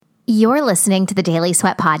You're listening to the Daily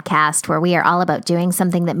Sweat Podcast, where we are all about doing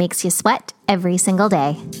something that makes you sweat every single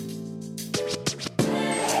day.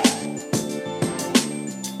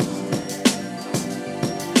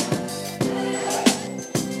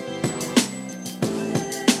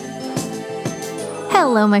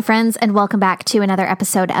 Hello, my friends, and welcome back to another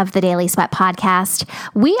episode of the Daily Sweat Podcast.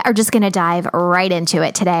 We are just going to dive right into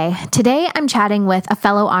it today. Today, I'm chatting with a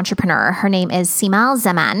fellow entrepreneur. Her name is Seemal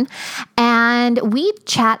Zaman, and we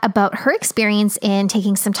chat about her experience in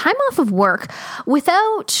taking some time off of work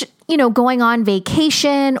without going on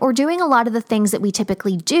vacation or doing a lot of the things that we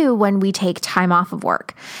typically do when we take time off of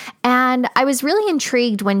work. And I was really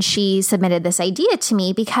intrigued when she submitted this idea to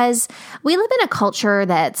me because we live in a culture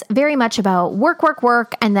that's very much about work, work,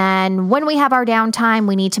 work. And then when we have our downtime,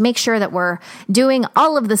 we need to make sure that we're doing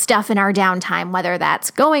all of the stuff in our downtime, whether that's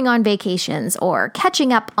going on vacations or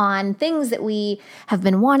catching up on things that we have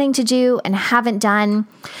been wanting to do and haven't done.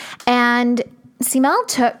 And Seemal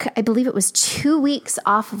took, I believe it was 2 weeks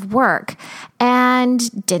off of work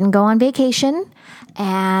and didn't go on vacation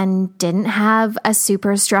and didn't have a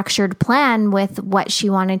super structured plan with what she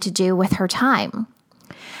wanted to do with her time.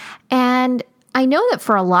 And I know that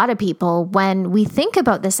for a lot of people, when we think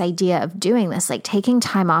about this idea of doing this, like taking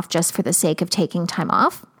time off just for the sake of taking time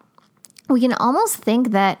off, we can almost think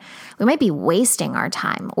that we might be wasting our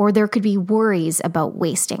time, or there could be worries about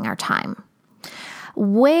wasting our time.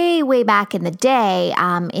 Way back in the day,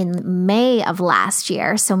 in May of last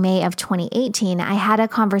year, so May of 2018, I had a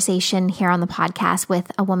conversation here on the podcast with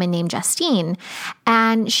a woman named Justine,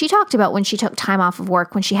 and she talked about when she took time off of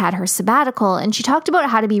work, when she had her sabbatical, and she talked about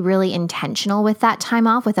how to be really intentional with that time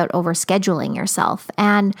off without overscheduling yourself.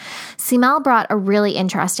 And Seemal brought a really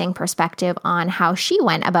interesting perspective on how she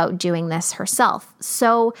went about doing this herself.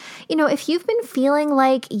 So, if you've been feeling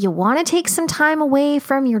like you want to take some time away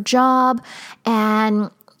from your job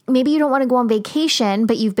and maybe you don't want to go on vacation,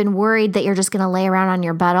 but you've been worried that you're just going to lay around on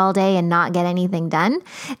your butt all day and not get anything done,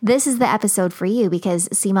 this is the episode for you because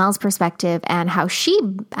Seemal's perspective and how she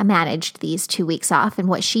managed these 2 weeks off and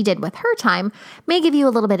what she did with her time may give you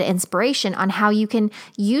a little bit of inspiration on how you can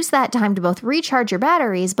use that time to both recharge your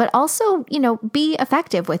batteries, but also, be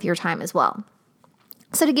effective with your time as well.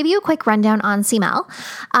 So to give you a quick rundown on Seemal,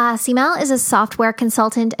 Seemal is a software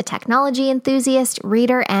consultant, a technology enthusiast,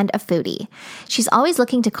 reader, and a foodie. She's always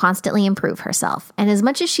looking to constantly improve herself. And as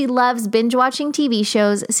much as she loves binge watching TV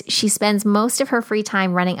shows, she spends most of her free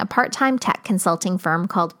time running a part-time tech consulting firm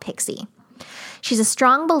called Piksi. She's a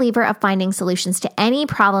strong believer of finding solutions to any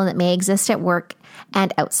problem that may exist at work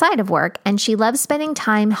and outside of work, and she loves spending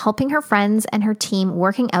time helping her friends and her team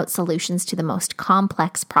working out solutions to the most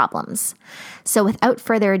complex problems. So without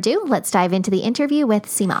further ado, let's dive into the interview with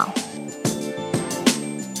Seemal.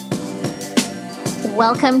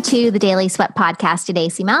 Welcome to the Daily Sweat Podcast today,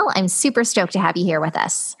 Seemal. I'm super stoked to have you here with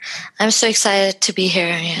us. I'm so excited to be here,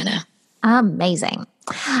 Ariana. Amazing.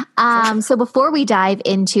 So before we dive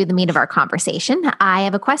into the meat of our conversation, I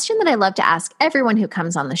have a question that I love to ask everyone who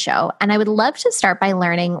comes on the show. And I would love to start by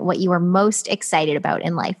learning what you are most excited about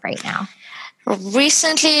in life right now.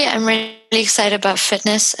 Recently, I'm really excited about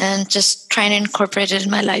fitness and just trying to incorporate it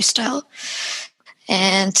in my lifestyle.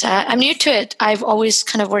 And I'm new to it. I've always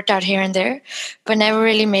kind of worked out here and there, but never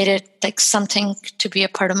really made it like something to be a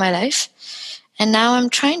part of my life. And now I'm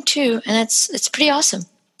trying to, and it's pretty awesome.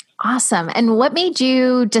 Awesome. And what made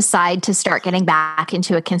you decide to start getting back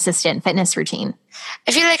into a consistent fitness routine?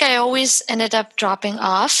 I feel like I always ended up dropping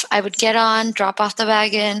off. I would get on, drop off the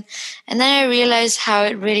wagon, and then I realized how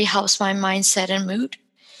it really helps my mindset and mood.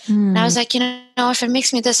 And I was like, if it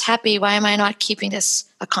makes me this happy, why am I not keeping this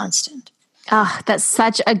a constant? Oh, that's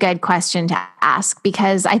such a good question to ask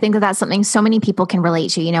because I think that that's something so many people can relate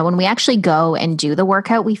to. When we actually go and do the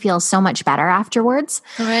workout, we feel so much better afterwards.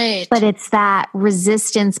 Right. But it's that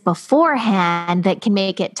resistance beforehand that can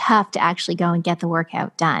make it tough to actually go and get the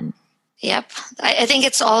workout done. Yep. I think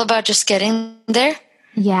it's all about just getting there.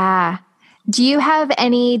 Yeah. Do you have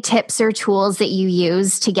any tips or tools that you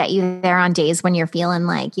use to get you there on days when you're feeling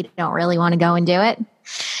like you don't really want to go and do it?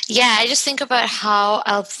 Yeah, I just think about how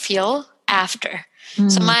I'll feel after.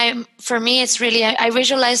 So for me, it's really, I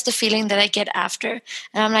visualize the feeling that I get after.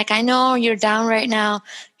 And I'm like, I know you're down right now.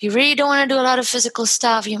 You really don't want to do a lot of physical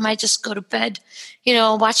stuff. You might just go to bed,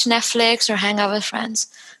 watch Netflix or hang out with friends.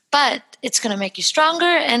 But it's going to make you stronger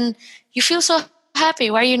and you feel so happy.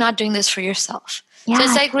 Why are you not doing this for yourself? Yeah. So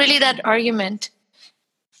it's like really that argument.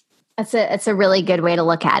 It's a really good way to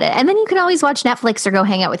look at it. And then you can always watch Netflix or go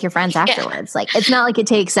hang out with your friends afterwards. Yeah. Like, it's not like it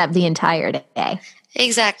takes up the entire day.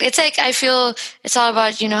 Exactly. It's like, I feel it's all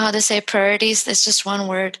about, how they say priorities. It's just one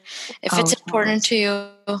word. If it's important to you,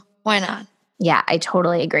 why not? Yeah, I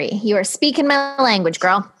totally agree. You are speaking my language,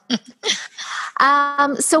 girl.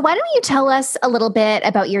 So why don't you tell us a little bit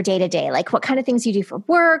about your day to day? Like what kind of things you do for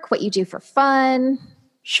work, what you do for fun?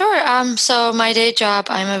 Sure. So my day job,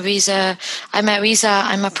 I'm at Visa.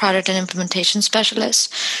 I'm a product and implementation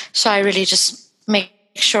specialist. So I really just make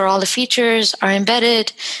sure all the features are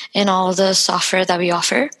embedded in all the software that we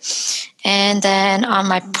offer. And then on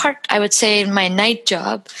my part, I would say my night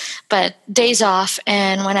job, but days off.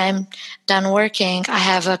 And when I'm done working, I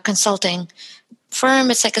have a consulting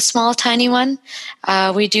firm. It's like a small, tiny one.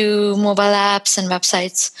 We do mobile apps and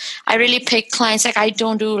websites. I really pick clients. Like I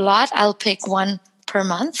don't do a lot. I'll pick one per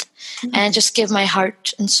month and just give my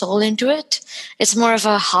heart and soul into it. It's more of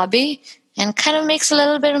a hobby and kind of makes a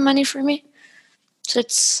little bit of money for me. So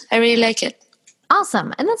I really like it.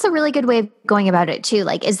 Awesome. And that's a really good way of going about it too.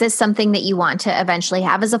 Like, is this something that you want to eventually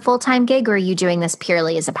have as a full-time gig, or are you doing this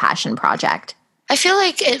purely as a passion project? I feel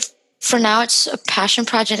like for now it's a passion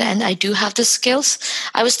project and I do have the skills.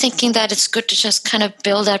 I was thinking that it's good to just kind of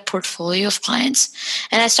build that portfolio of clients.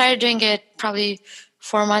 And I started doing it probably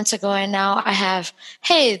 4 months ago, and now I have,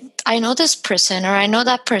 hey, I know this person or I know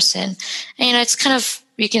that person. And, it's kind of,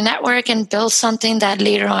 you can network and build something that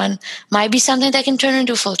later on might be something that can turn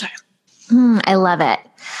into full-time. I love it.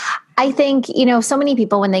 I think, so many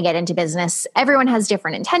people, when they get into business, everyone has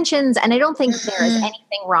different intentions. And I don't think there is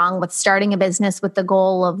anything wrong with starting a business with the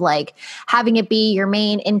goal of like having it be your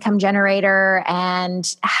main income generator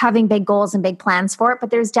and having big goals and big plans for it.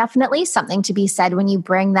 But there's definitely something to be said when you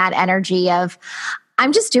bring that energy of,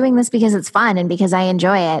 I'm just doing this because it's fun and because I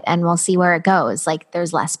enjoy it, and we'll see where it goes. Like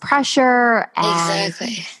there's less pressure. And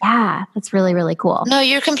exactly. Yeah, that's really, really cool. No,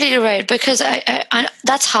 you're completely right, because I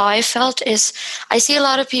that's how I felt. Is I see a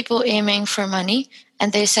lot of people aiming for money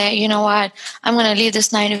and they say, you know what, I'm going to leave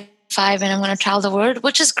this 9 to 5 and I'm going to travel the world,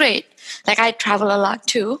 which is great. Like I travel a lot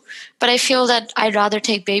too, but I feel that I'd rather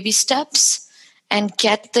take baby steps and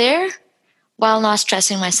get there while not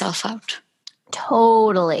stressing myself out.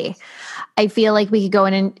 Totally. I feel like we could go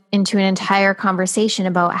into an entire conversation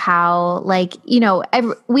about how, like, we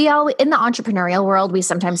all in the entrepreneurial world, we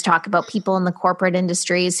sometimes talk about people in the corporate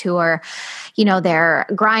industries who are, they're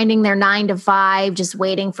grinding their 9 to 5, just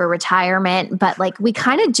waiting for retirement. But like, we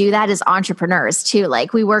kind of do that as entrepreneurs too.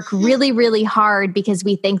 Like we work really, really hard because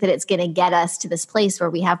we think that it's going to get us to this place where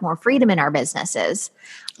we have more freedom in our businesses.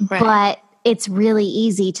 Right. But it's really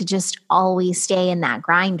easy to just always stay in that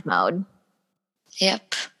grind mode.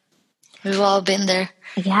 Yep. We've all been there.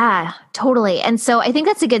 Yeah, totally. And so I think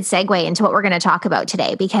that's a good segue into what we're going to talk about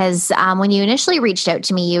today, because when you initially reached out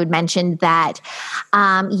to me, you had mentioned that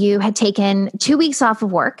you had taken 2 weeks off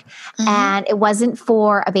of work, and it wasn't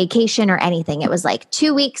for a vacation or anything. It was like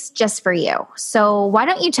 2 weeks just for you. So why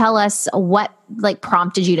don't you tell us what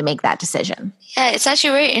prompted you to make that decision? Yeah, it's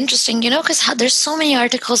actually very interesting, because there's so many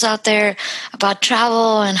articles out there about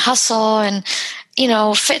travel and hustle and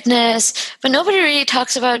fitness, but nobody really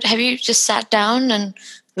talks about, have you just sat down and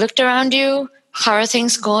looked around you? How are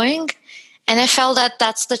things going? And I felt that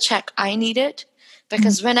that's the check I needed,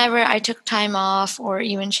 because whenever I took time off or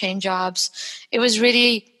even changed jobs, it was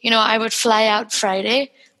really, I would fly out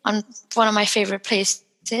Friday on one of my favorite places,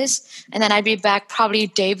 and then I'd be back probably a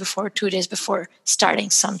day before, 2 days before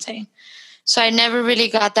starting something. So I never really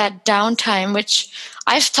got that downtime, which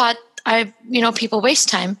I've thought people waste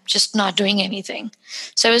time just not doing anything.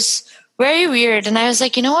 So it was very weird. And I was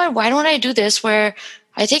like, you know what, why don't I do this where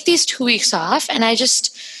I take these 2 weeks off and I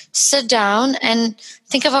just sit down and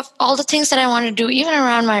think of all the things that I want to do, even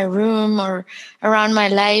around my room or around my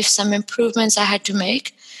life, some improvements I had to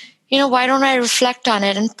make. Why don't I reflect on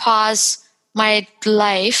it and pause my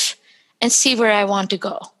life and see where I want to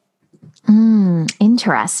go?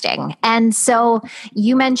 Interesting. And so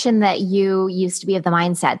you mentioned that you used to be of the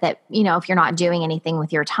mindset that, if you're not doing anything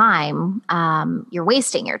with your time, you're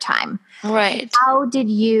wasting your time. Right. How did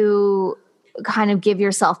you kind of give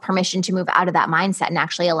yourself permission to move out of that mindset and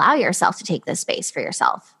actually allow yourself to take this space for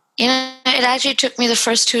yourself? It actually took me the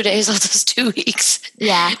first 2 days of those 2 weeks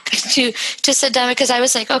to sit down, because I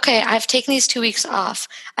was like, okay, I've taken these 2 weeks off.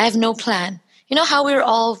 I have no plan. You know how we're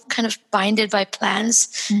all kind of binded by plans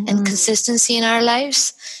and consistency in our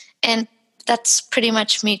lives? And that's pretty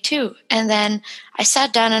much me too. And then I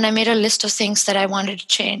sat down and I made a list of things that I wanted to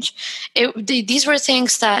change. These were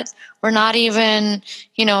things that were not even,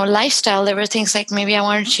 lifestyle. They were things like maybe I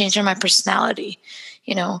wanted to change in my personality.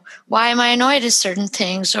 Why am I annoyed at certain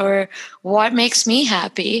things, or what makes me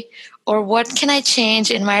happy, or what can I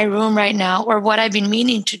change in my room right now, or what I've been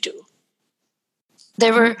meaning to do.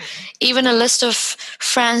 There were even a list of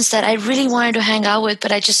friends that I really wanted to hang out with,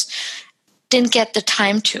 but I just didn't get the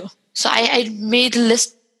time to. So I made a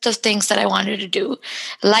list of things that I wanted to do,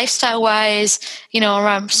 lifestyle wise,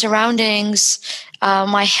 around surroundings,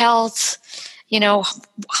 my health,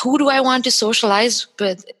 who do I want to socialize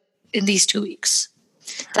with in these 2 weeks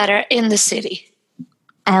that are in the city.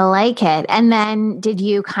 I like it. And then did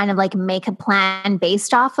you kind of like make a plan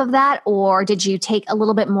based off of that? Or did you take a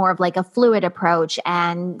little bit more of like a fluid approach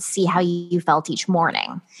and see how you felt each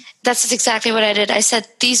morning? That's exactly what I did. I said,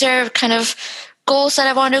 these are kind of goals that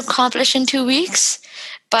I want to accomplish in 2 weeks,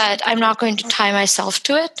 but I'm not going to tie myself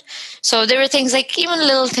to it. So there were things like even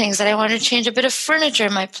little things that I wanted to change a bit of furniture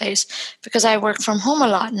in my place because I work from home a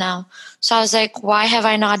lot now. So I was like, why have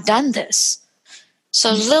I not done this?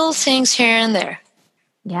 So little things here and there.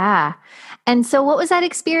 Yeah. And so what was that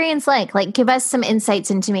experience like? Like, give us some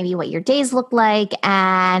insights into maybe what your days looked like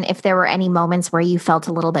and if there were any moments where you felt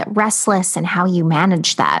a little bit restless and how you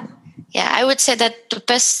managed that. Yeah, I would say that the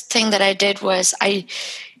best thing that I did was I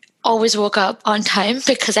always woke up on time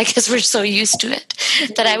because I guess we're so used to it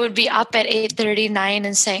that I would be up at 8:39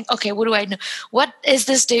 and saying, okay, what do I know? What is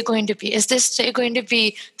this day going to be? Is this day going to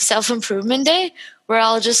be self-improvement day where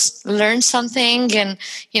I'll just learn something and,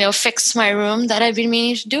 fix my room that I've been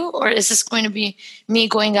meaning to do? Or is this going to be me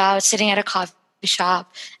going out, sitting at a coffee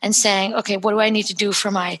shop and saying, okay, what do I need to do for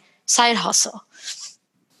my side hustle?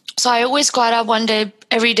 So I always got up one day,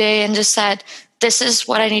 every day, and just said, this is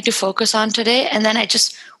what I need to focus on today. And then I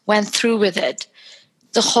just went through with it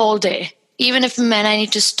the whole day. Even if it meant I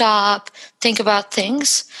need to stop, think about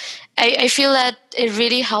things. I feel that it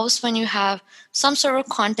really helps when you have some sort of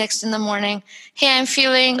context in the morning. Hey,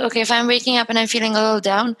 if I'm waking up and I'm feeling a little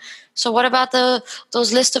down, so what about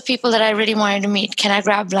those list of people that I really wanted to meet? Can I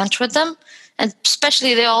grab lunch with them? And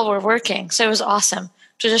especially they all were working. So it was awesome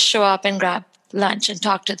to just show up and grab lunch and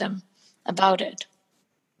talk to them about it.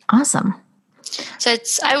 Awesome. So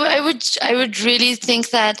I would really think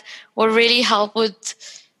that what really helped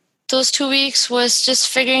with those 2 weeks was just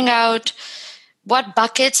figuring out what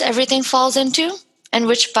buckets everything falls into and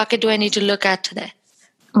which bucket do I need to look at today.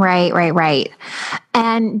 Right.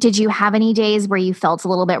 And did you have any days where you felt a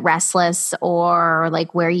little bit restless or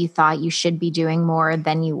like where you thought you should be doing more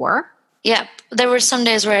than you were? Yeah, there were some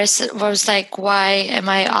days where I was like, why am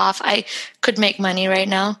I off? I could make money right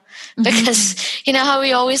now. Because you know how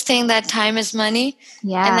we always think that time is money?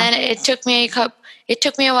 Yeah. And then it took me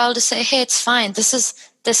a while to say, hey, it's fine. This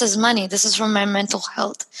is money. This is for my mental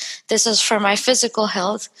health. This is for my physical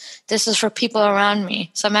health. This is for people around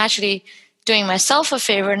me. So I'm actually doing myself a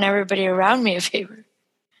favor and everybody around me a favor.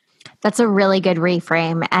 That's a really good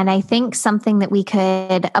reframe. And I think something that we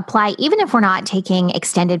could apply, even if we're not taking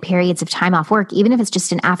extended periods of time off work, even if it's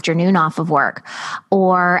just an afternoon off of work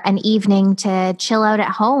or an evening to chill out at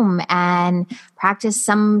home and practice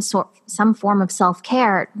some form of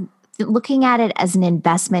self-care, looking at it as an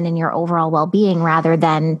investment in your overall well-being rather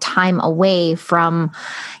than time away from,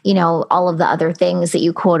 all of the other things that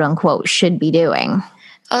you quote unquote should be doing.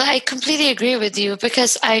 I completely agree with you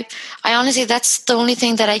because I honestly, that's the only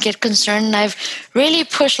thing that I get concerned. And I've really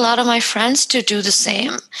pushed a lot of my friends to do the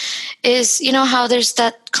same is, how there's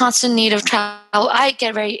that constant need of travel. I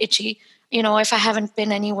get very itchy, if I haven't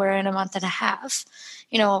been anywhere in a month and a half,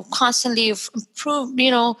 constantly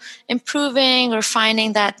improving or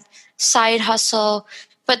finding that side hustle.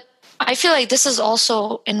 But I feel like this is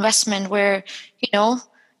also investment where,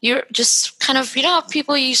 you're just kind of, how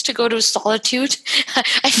people used to go to solitude,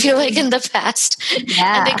 I feel like in the past,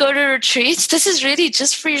 and they go to retreats. This is really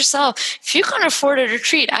just for yourself. If you can't afford a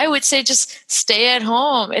retreat, I would say just stay at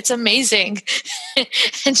home. It's amazing.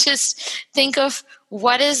 And just think of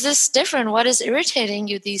what is this different? What is irritating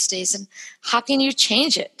you these days? And how can you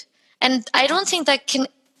change it? And I don't think that can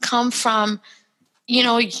come from,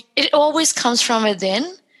 it always comes from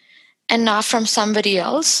within. And not from somebody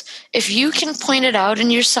else. If you can point it out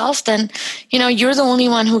in yourself, then, you're the only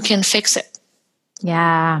one who can fix it.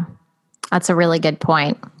 Yeah, that's a really good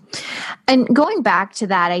point. And going back to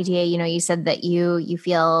that idea, you said that you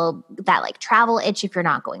feel that like travel itch if you're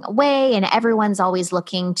not going away and everyone's always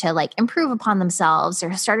looking to like improve upon themselves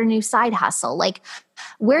or start a new side hustle. Like,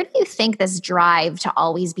 where do you think this drive to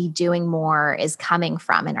always be doing more is coming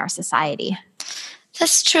from in our society?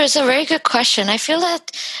 That's true. It's a very good question. I feel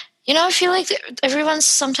that I feel like everyone's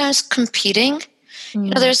sometimes competing.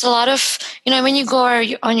 There's a lot of, when you go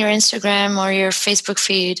on your Instagram or your Facebook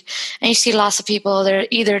feed and you see lots of people, they're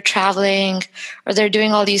either traveling or they're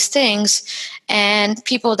doing all these things, and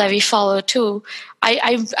people that we follow too.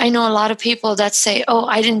 I know a lot of people that say, oh,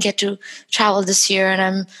 I didn't get to travel this year and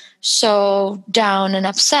I'm so down and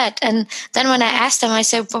upset. And then when I ask them, I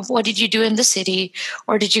say, well, what did you do in the city?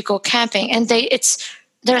 Or did you go camping? And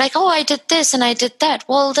they're like, oh, I did this and I did that.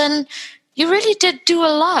 Well, then you really did do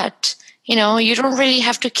a lot. You don't really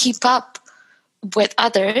have to keep up with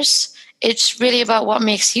others. It's really about what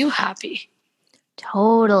makes you happy.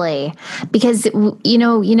 Totally. Because,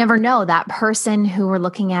 you never know, that person who we're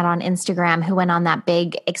looking at on Instagram who went on that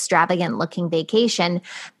big extravagant looking vacation,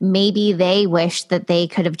 maybe they wish that they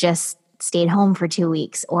could have just stayed home for 2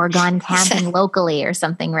 weeks or gone camping locally or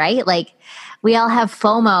something, right? Like, we all have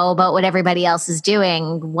FOMO about what everybody else is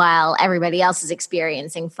doing while everybody else is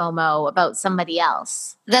experiencing FOMO about somebody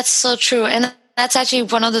else. That's so true. And that's actually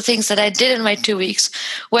one of the things that I did in my 2 weeks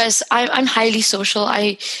was I'm highly social.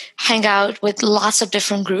 I hang out with lots of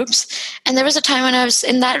different groups. And there was a time when I was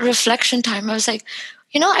in that reflection time, I was like,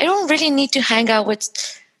 I don't really need to hang out with,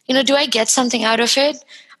 do I get something out of it?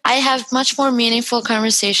 I have much more meaningful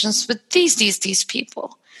conversations with these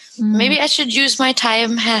people. Maybe I should use my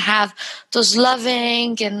time and have those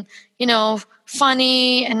loving and,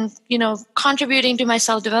 funny and, contributing to my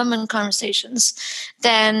self-development conversations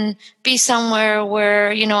than be somewhere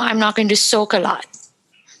where, I'm not going to soak a lot.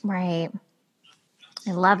 Right.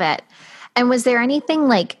 I love it. And was there anything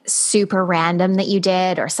like super random that you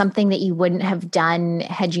did or something that you wouldn't have done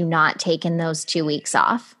had you not taken those 2 weeks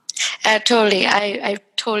off? Totally. I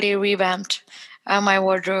totally revamped my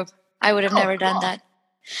wardrobe. I would have never done that.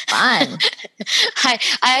 Fun. I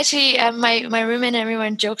actually, my roommate and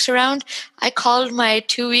everyone jokes around. I called my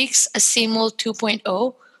 2 weeks a Seemal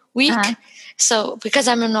 2.0 week. Uh-huh. So because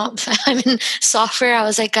I'm in software, I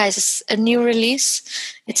was like, guys, it's a new release.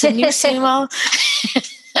 It's a new Seemal.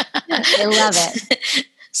 I love it.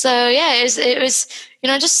 So yeah, it was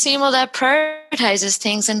just Seemal that prioritizes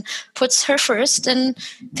things and puts her first and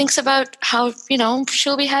thinks about how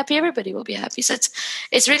she'll be happy, everybody will be happy. So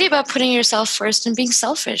it's really about putting yourself first and being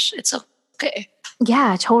selfish. It's okay.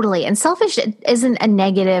 Yeah, totally. And selfish isn't a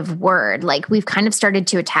negative word. Like, we've kind of started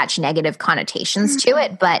to attach negative connotations to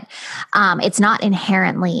it, but it's not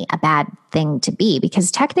inherently a bad thing to be,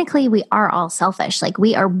 because technically we are all selfish. Like,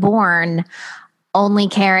 we are born only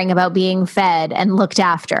caring about being fed and looked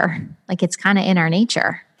after. Like, it's kind of in our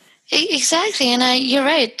nature. Exactly. And you're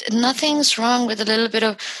right. Nothing's wrong with a little bit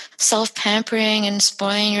of self-pampering and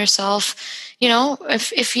spoiling yourself.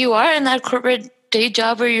 If you are in that corporate day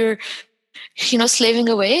job where you're, slaving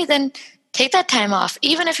away, then take that time off.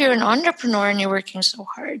 Even if you're an entrepreneur and you're working so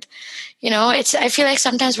hard, I feel like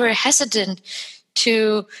sometimes we're hesitant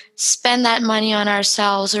to spend that money on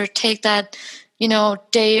ourselves or take that,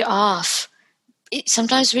 day off.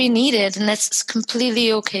 Sometimes we need it, and it's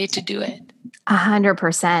completely okay to do it.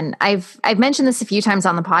 100%. I've mentioned this a few times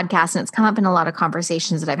on the podcast, and it's come up in a lot of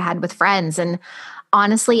conversations that I've had with friends. And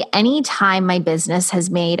honestly, any time my business has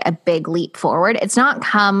made a big leap forward, it's not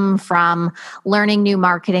come from learning new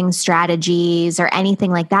marketing strategies or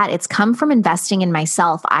anything like that. It's come from investing in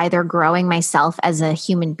myself, either growing myself as a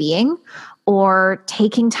human being or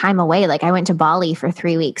taking time away. Like, I went to Bali for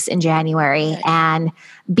 3 weeks in January, and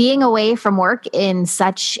being away from work in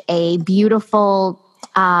such a beautiful,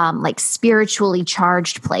 spiritually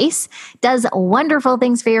charged place does wonderful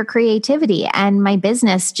things for your creativity. And my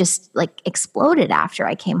business just exploded after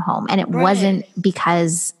I came home. And it wasn't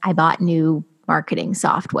because I bought new marketing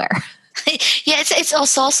software. Yeah,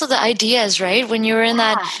 it's also the ideas, right? When you're in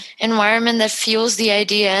that environment that fuels the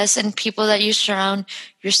ideas and people that you surround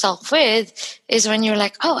yourself with is when you're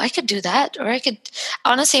like, oh, I could do that. Or I could,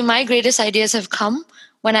 honestly, my greatest ideas have come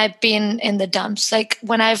when I've been in the dumps. Like,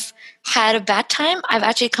 when I've had a bad time, I've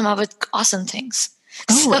actually come up with awesome things.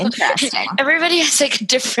 Oh, interesting. Everybody has a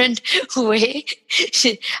different way,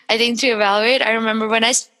 I think, to evaluate. I remember when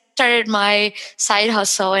I started my side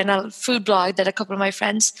hustle in a food blog that a couple of my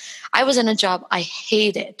friends, I was in a job I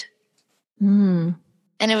hated. And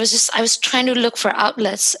it was just, I was trying to look for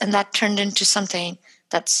outlets, and that turned into something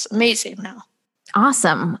that's amazing now.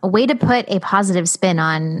 Awesome. A way to put a positive spin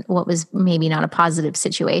on what was maybe not a positive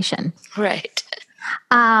situation. Right.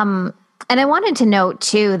 And I wanted to note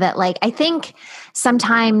too that I think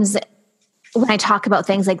sometimes when I talk about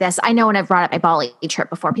things like this, I know when I've brought up my Bali trip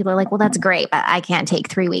before, people are like, well, that's great, but I can't take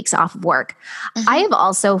 3 weeks off of work. Mm-hmm. I have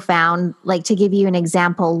also found, to give you an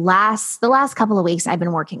example, the last couple of weeks, I've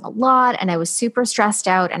been working a lot and I was super stressed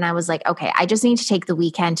out, and I was like, okay, I just need to take the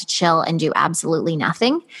weekend to chill and do absolutely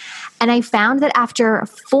nothing. And I found that after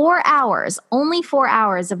 4 hours, only 4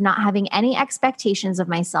 hours of not having any expectations of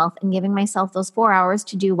myself and giving myself those 4 hours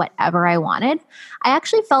to do whatever I wanted, I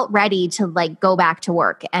actually felt ready to go back to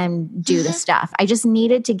work and do the stuff. I just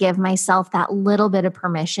needed to give myself that little bit of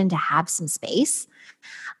permission to have some space.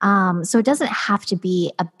 So it doesn't have to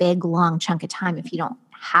be a big, long chunk of time if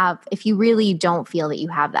you really don't feel that you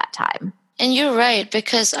have that time. And you're right,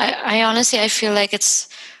 because I honestly, I feel like it's,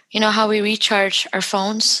 how we recharge our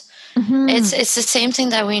phones. It's the same thing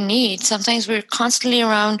that we need. Sometimes we're constantly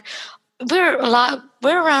around. We're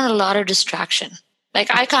around a lot of distraction. Like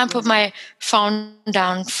I can't put my phone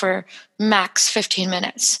down for max 15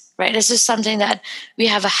 minutes, right? It's just something that we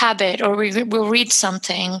have a habit, or we'll read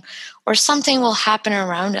something, or something will happen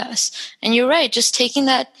around us. And you're right, just taking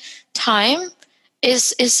that time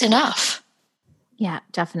is enough. Yeah,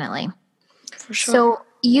 definitely. For sure. So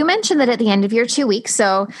you mentioned that at the end of your 2 weeks,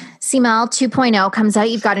 so Seemal 2.0 comes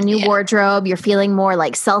out, you've got a new wardrobe, you're feeling more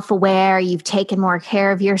like self-aware, you've taken more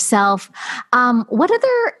care of yourself. What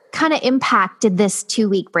other kind of impact did this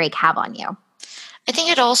 2-week break have on you? I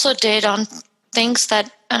think it also did on things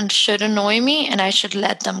that should annoy me, and I should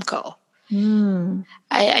let them go.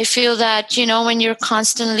 I feel that, when you're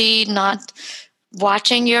constantly not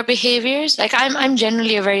watching your behaviors, like I'm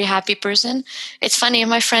generally a very happy person. It's funny, if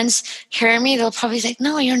my friends hear me, they'll probably think,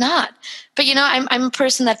 no, you're not. But I'm a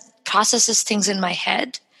person that processes things in my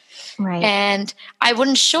head. Right. And I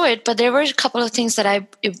wouldn't show it, but there were a couple of things that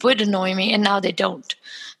it would annoy me, and now they don't.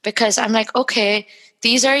 Because I'm like, okay,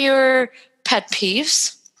 these are your pet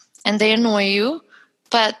peeves and they annoy you,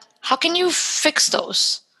 but how can you fix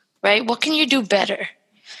those, right? What can you do better?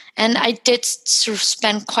 And I did sort of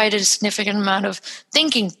spend quite a significant amount of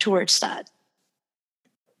thinking towards that.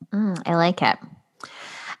 I like it.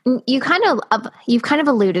 You've kind of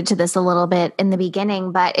alluded to this a little bit in the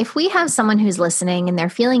beginning, but if we have someone who's listening and they're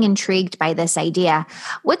feeling intrigued by this idea,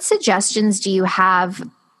 what suggestions do you have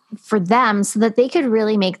for them so that they could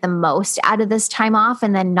really make the most out of this time off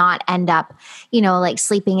and then not end up, like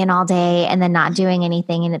sleeping in all day and then not doing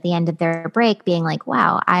anything, and at the end of their break being like,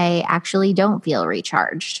 wow, I actually don't feel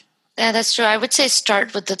recharged? Yeah, that's true. I would say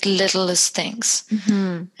start with the littlest things.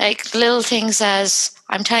 Like little things, as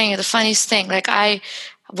I'm telling you, the funniest thing, like I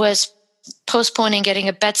was postponing getting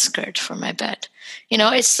a bed skirt for my bed.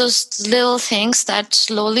 It's those little things that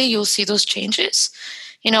slowly you'll see those changes.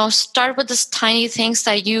 Start with these tiny things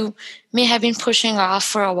that you may have been pushing off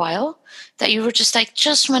for a while, that you were just like,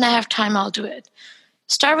 just when I have time, I'll do it.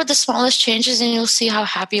 Start with the smallest changes and you'll see how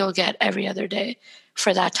happy you'll get every other day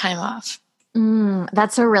for that time off.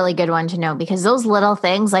 That's a really good one to know, because those little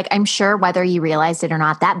things, like I'm sure whether you realized it or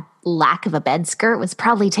not, that lack of a bed skirt was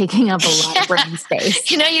probably taking up a lot of brain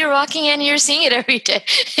space. You're walking in, you're seeing it every day.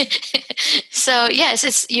 So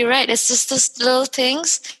yes, you're right. It's just those little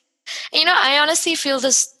things. I honestly feel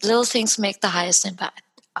those little things make the highest impact.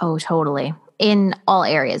 Oh, totally. In all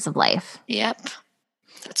areas of life. Yep.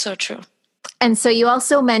 That's so true. And so you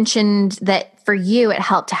also mentioned that for you, it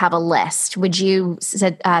helped to have a list. Would you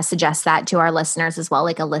suggest that to our listeners as well,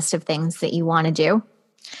 like a list of things that you want to do?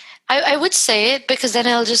 I would say it, because then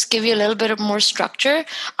it'll just give you a little bit of more structure.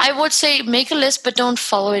 I would say make a list, but don't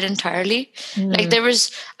follow it entirely. Like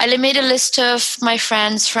I made a list of my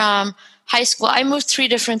friends from high school. I moved 3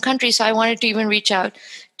 different countries, so I wanted to even reach out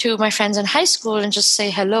to my friends in high school and just say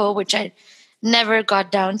hello, which I never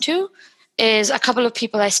got down to. Is a couple of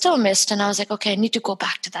people I still missed, and I was like, okay, I need to go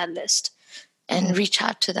back to that list and reach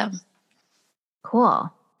out to them.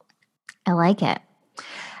 Cool. I like it.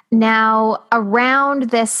 Now, around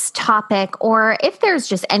this topic, or if there's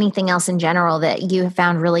just anything else in general that you have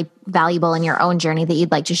found really valuable in your own journey that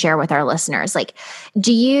you'd like to share with our listeners, like,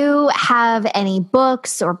 do you have any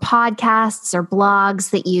books or podcasts or blogs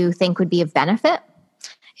that you think would be of benefit?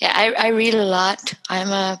 Yeah, I read a lot. I'm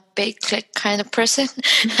a big click kind of person.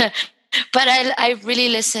 But I really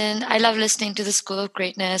listen. I love listening to the School of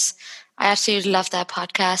Greatness. I absolutely love that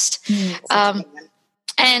podcast.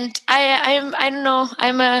 And I don't know,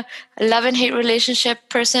 I'm a love and hate relationship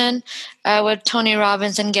person with Tony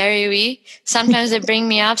Robbins and Gary Vee. Sometimes they bring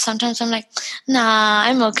me up. Sometimes I'm like, nah,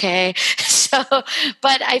 I'm okay.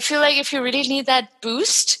 But I feel like if you really need that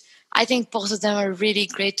boost, I think both of them are really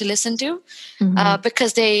great to listen to,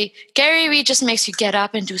 because Gary Vee just makes you get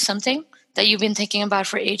up and do something that you've been thinking about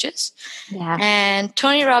for ages. Yeah. And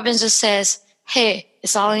Tony Robbins just says, hey,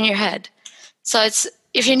 it's all in your head. So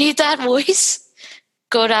if you need that voice,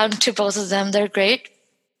 go down to both of them. They're great.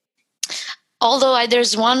 Although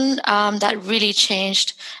there's one that really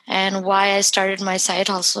changed, and why I started my site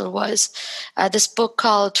also was this book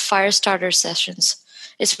called Firestarter Sessions.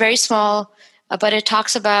 It's very small, but it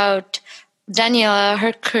talks about Daniela,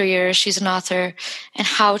 her career. She's an author, and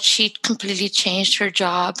how she completely changed her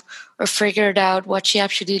job or figured out what she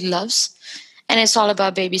actually loves. And it's all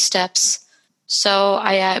about baby steps. So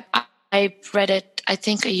I read it, I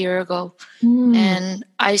think, a year ago, and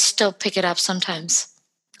I still pick it up sometimes.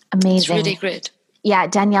 Amazing. It's really great. Yeah,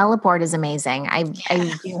 Danielle Laporte is amazing. I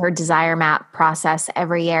do her desire map process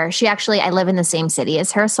every year. I live in the same city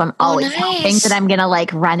as her, so I'm always hoping that I'm going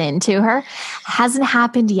to run into her. Hasn't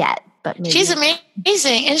happened yet, but maybe. She's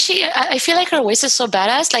amazing. And I feel like her voice is so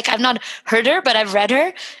badass. Like I've not heard her, but I've read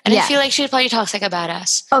her. And I feel like she probably talks like a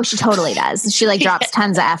badass. Oh, she totally does. She like drops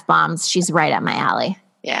tons of F-bombs. She's right up my alley.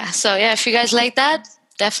 Yeah. So yeah, if you guys like that,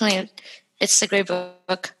 definitely it's a great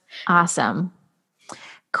book. Awesome.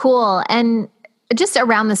 Cool. And just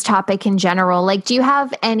around this topic in general, like, do you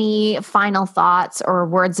have any final thoughts or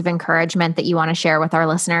words of encouragement that you want to share with our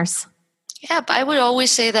listeners? Yeah, but I would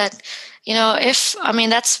always say that,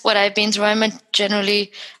 that's what I've been through. I'm a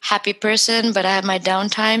generally happy person, but I have my down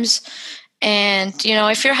times. And,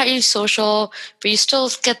 if you're highly social, but you still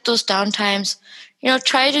get those down times,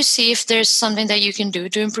 try to see if there's something that you can do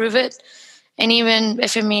to improve it. And even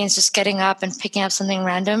if it means just getting up and picking up something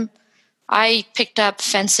random. I picked up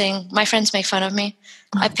fencing. My friends make fun of me.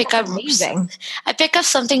 I pick up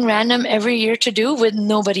something random every year to do with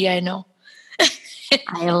nobody I know.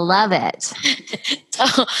 I love it.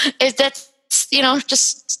 So if that's,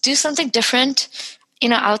 just do something different,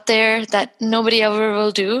 out there that nobody ever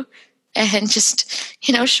will do, and just,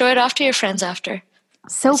 show it off to your friends after.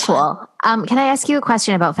 So it's cool. Can I ask you a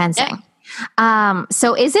question about fencing? Yeah.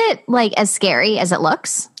 So is it like as scary as it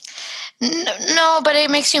looks? No, but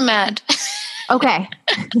it makes you mad. Okay.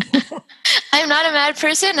 I'm not a mad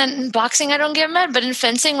person, and in boxing I don't get mad, but in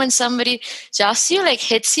fencing when somebody josts you, like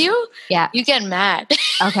hits you, you get mad.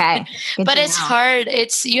 Okay. But it's hard.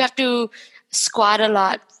 You have to squat a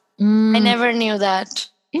lot. I never knew that.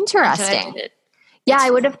 Interesting. Yeah,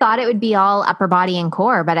 I would have thought it would be all upper body and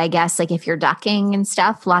core, but I guess like if you're ducking and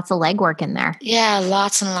stuff, lots of leg work in there. Yeah,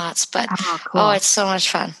 lots and lots, but cool. It's so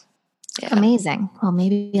much fun. Yeah. Amazing. Well,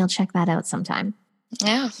 maybe I'll check that out sometime.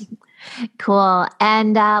 Yeah. Cool.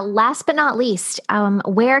 And last but not least,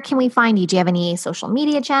 where can we find you? Do you have any social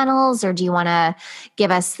media channels, or do you want to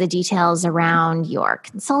give us the details around your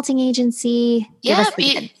consulting agency?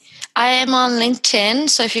 I am on LinkedIn.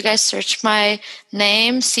 So if you guys search my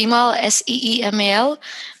name, Seemal, Seemal,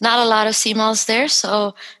 not a lot of Seemals there.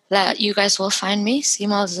 So that you guys will find me,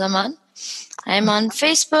 Seemal Zaman. I'm on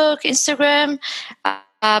Facebook, Instagram,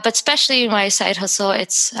 but especially my side hustle,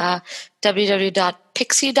 it's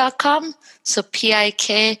www.piksi.com. So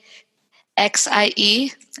Pikxie.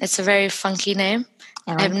 It's a very funky name.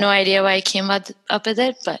 I have no idea why I came up with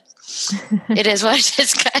it, but it is what it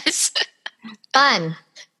is, guys. Fun.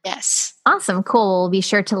 Yes. Awesome. Cool. We'll be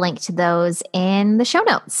sure to link to those in the show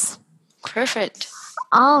notes. Perfect.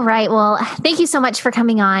 All right. Well, thank you so much for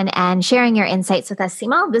coming on and sharing your insights with us,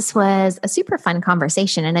 Seemal. This was a super fun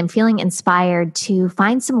conversation, and I'm feeling inspired to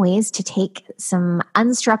find some ways to take some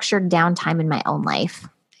unstructured downtime in my own life.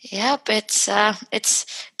 Yep. It's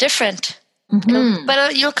different,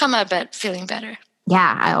 but you'll come out feeling better.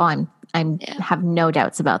 Yeah. I have no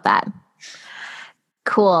doubts about that.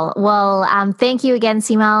 Cool. Well, thank you again,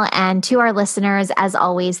 Seemal. And to our listeners, as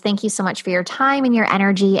always, thank you so much for your time and your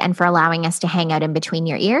energy and for allowing us to hang out in between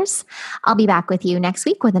your ears. I'll be back with you next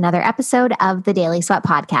week with another episode of the Daily Sweat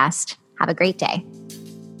Podcast. Have a great day.